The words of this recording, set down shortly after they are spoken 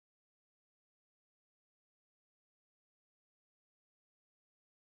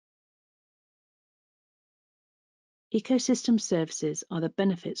Ecosystem services are the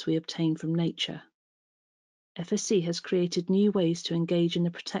benefits we obtain from nature. FSC has created new ways to engage in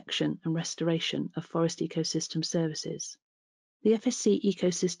the protection and restoration of forest ecosystem services. The FSC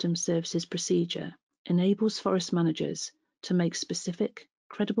Ecosystem Services Procedure enables forest managers to make specific,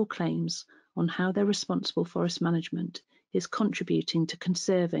 credible claims on how their responsible forest management is contributing to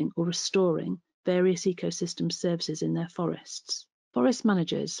conserving or restoring various ecosystem services in their forests. Forest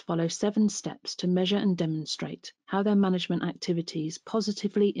managers follow 7 steps to measure and demonstrate how their management activities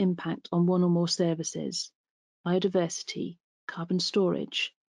positively impact on one or more services: biodiversity, carbon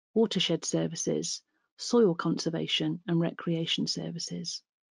storage, watershed services, soil conservation and recreation services.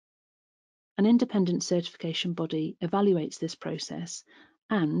 An independent certification body evaluates this process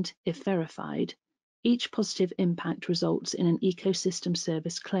and, if verified, each positive impact results in an ecosystem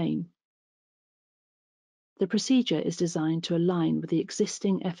service claim. The procedure is designed to align with the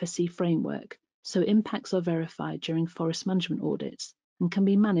existing FSC framework, so impacts are verified during forest management audits and can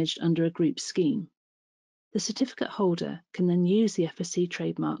be managed under a group scheme. The certificate holder can then use the FSC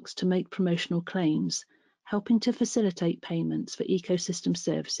trademarks to make promotional claims, helping to facilitate payments for ecosystem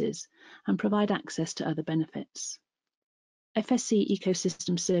services and provide access to other benefits. FSC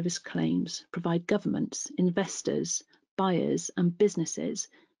ecosystem service claims provide governments, investors, buyers, and businesses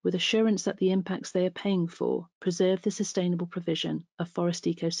with assurance that the impacts they are paying for preserve the sustainable provision of forest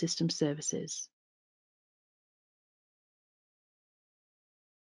ecosystem services.